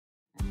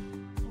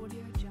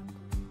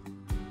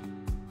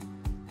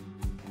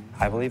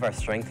I believe our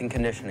strength and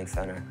conditioning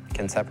center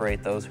can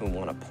separate those who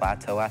want to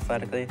plateau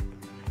athletically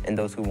and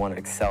those who want to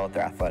excel at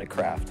their athletic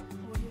craft.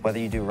 Whether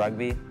you do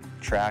rugby,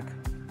 track,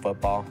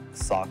 football,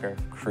 soccer,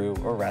 crew,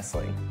 or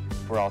wrestling,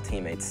 we're all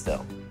teammates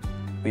still.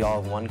 We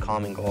all have one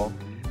common goal,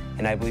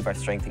 and I believe our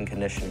strength and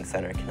conditioning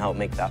center can help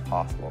make that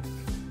possible.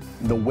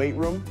 The weight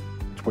room,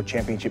 it's where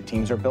championship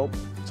teams are built.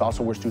 It's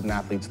also where student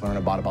athletes learn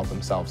about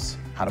themselves,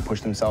 how to push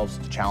themselves,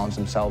 to challenge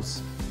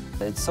themselves.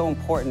 It's so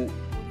important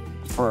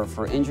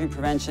for injury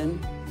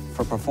prevention,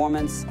 for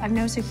performance. I've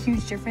noticed a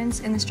huge difference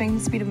in the strength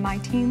and speed of my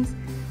teams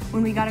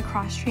when we got a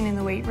cross-train in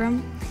the weight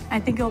room. I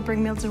think it'll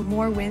bring Milton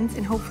more wins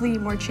and hopefully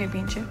more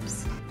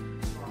championships.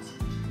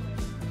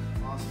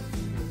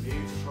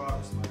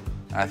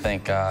 I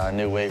think a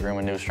new weight room,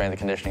 a new strength and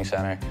conditioning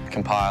center,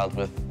 compiled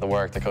with the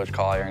work that Coach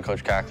Collier and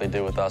Coach Cackley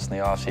do with us in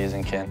the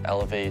off-season, can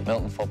elevate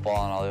Milton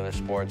football and all the other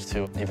sports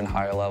to even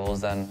higher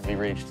levels than we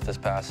reached this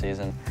past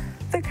season.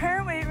 The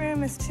current weight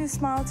room is too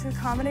small to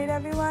accommodate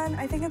everyone.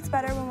 I think it's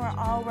better when we're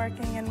all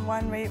working in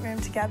one weight room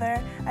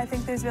together. I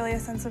think there's really a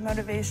sense of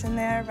motivation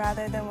there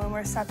rather than when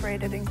we're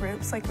separated in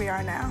groups like we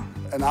are now.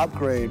 An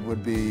upgrade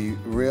would be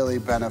really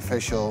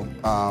beneficial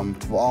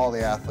to all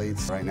the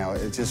athletes right now.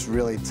 It's just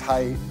really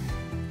tight.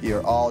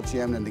 You're all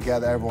jammed in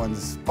together.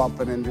 Everyone's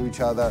bumping into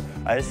each other.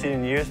 I've seen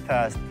in years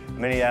past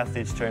many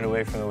athletes turned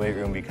away from the weight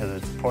room because of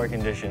its poor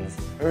conditions.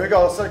 Here we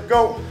go. Let's let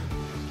go.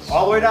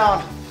 All the way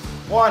down.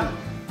 1,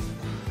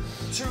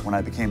 2. When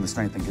I became the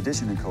strength and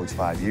conditioning coach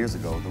 5 years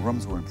ago, the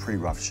rooms were in pretty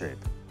rough shape.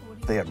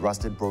 They had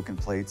rusted, broken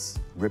plates,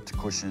 ripped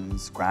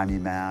cushions, grimy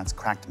mats,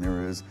 cracked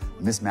mirrors,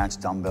 mismatched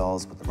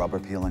dumbbells with the rubber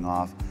peeling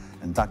off,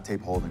 and duct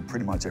tape holding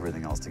pretty much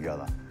everything else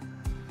together.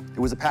 It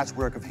was a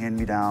patchwork of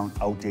hand-me-down,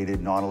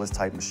 outdated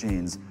Nautilus-type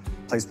machines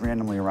placed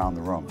randomly around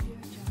the room.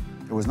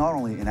 It was not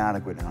only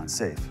inadequate and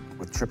unsafe,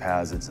 with trip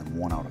hazards and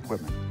worn-out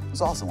equipment, it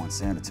was also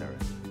unsanitary.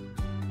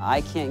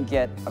 I can't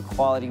get a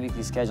quality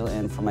weekly schedule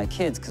in for my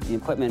kids because the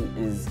equipment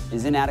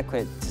is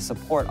inadequate to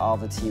support all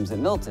the teams at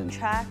Milton.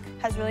 Track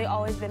has really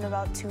always been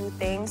about two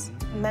things,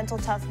 mental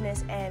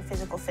toughness and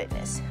physical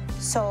fitness.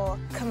 So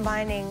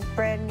combining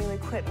brand new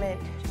equipment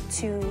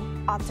to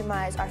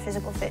optimize our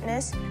physical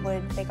fitness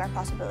would make our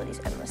possibilities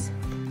endless.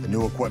 The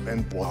new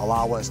equipment will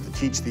allow us to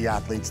teach the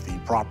athletes the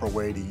proper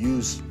way to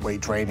use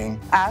weight training.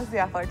 As the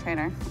athletic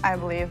trainer, I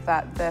believe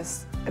that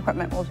this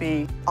equipment will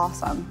be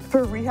awesome.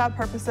 For rehab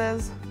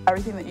purposes,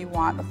 everything that you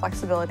want, the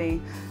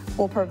flexibility,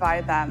 will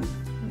provide them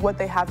what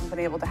they haven't been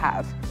able to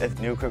have. If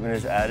new equipment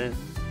is added,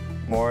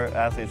 more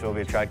athletes will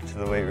be attracted to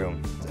the weight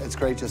room. It's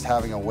great just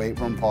having a weight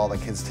room for all the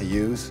kids to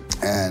use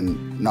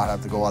and not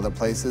have to go other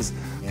places.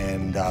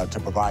 And to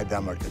provide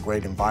them a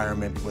great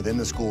environment within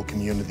the school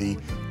community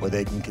where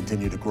they can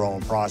continue to grow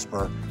and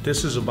prosper.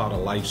 This is about a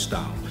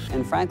lifestyle.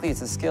 And frankly,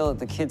 it's a skill that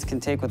the kids can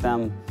take with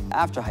them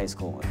after high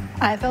school.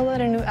 I feel that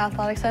a new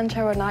athletic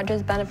center would not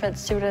just benefit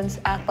students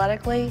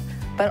athletically,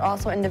 but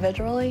also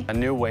individually. A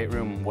new weight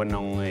room wouldn't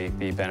only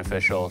be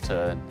beneficial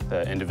to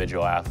the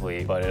individual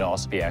athlete, but it'd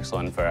also be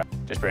excellent for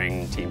just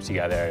bringing teams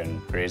together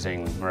and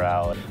raising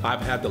morale.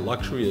 I've had the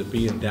luxury of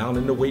being down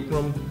in the weight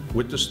room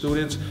with the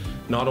students.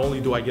 Not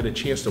only do I get a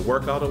chance to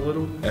work out a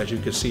little, as you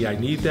can see I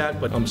need that,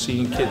 but I'm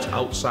seeing kids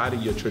outside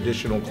of your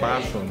traditional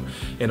classroom,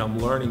 and I'm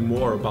learning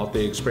more about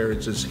their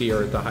experiences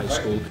here at the high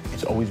school.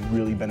 It's always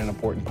really been an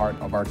important part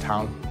of our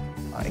town.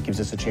 It gives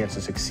us a chance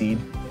to succeed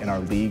in our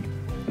league.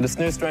 This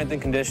new strength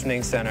and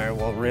conditioning center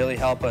will really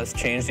help us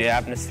change the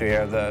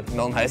atmosphere of the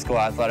Milton High School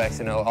athletics,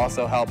 and it'll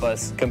also help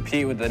us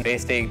compete with the Bay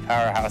State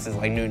powerhouses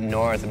like Newton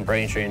North and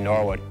Braintree and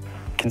Norwood.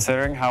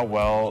 Considering how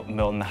well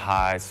Milton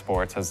High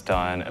sports has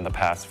done in the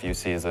past few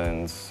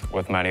seasons,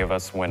 with many of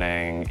us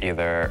winning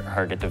either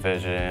Herget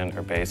Division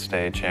or Bay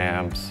State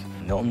champs,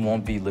 Milton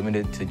won't be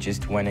limited to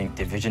just winning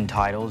division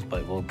titles,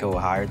 but we'll go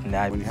higher than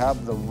that. When you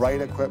have the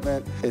right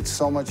equipment, it's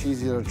so much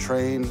easier to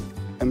train.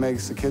 It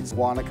makes the kids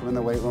want to come in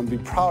the weight room, be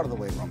proud of the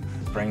weight room.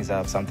 It brings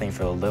out something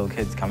for the little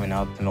kids coming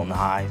up to Milton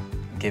High,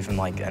 give them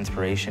like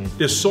inspiration.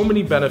 There's so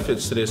many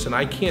benefits to this, and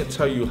I can't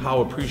tell you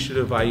how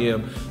appreciative I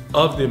am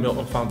of the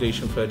Milton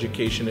Foundation for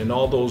Education and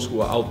all those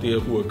who are out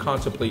there who are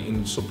contemplating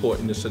and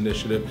supporting this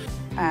initiative.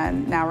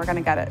 And now we're going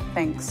to get it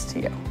thanks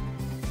to you.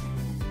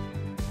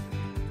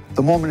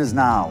 The moment is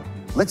now.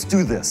 Let's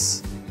do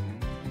this.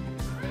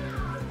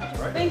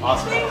 Thank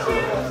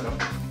you.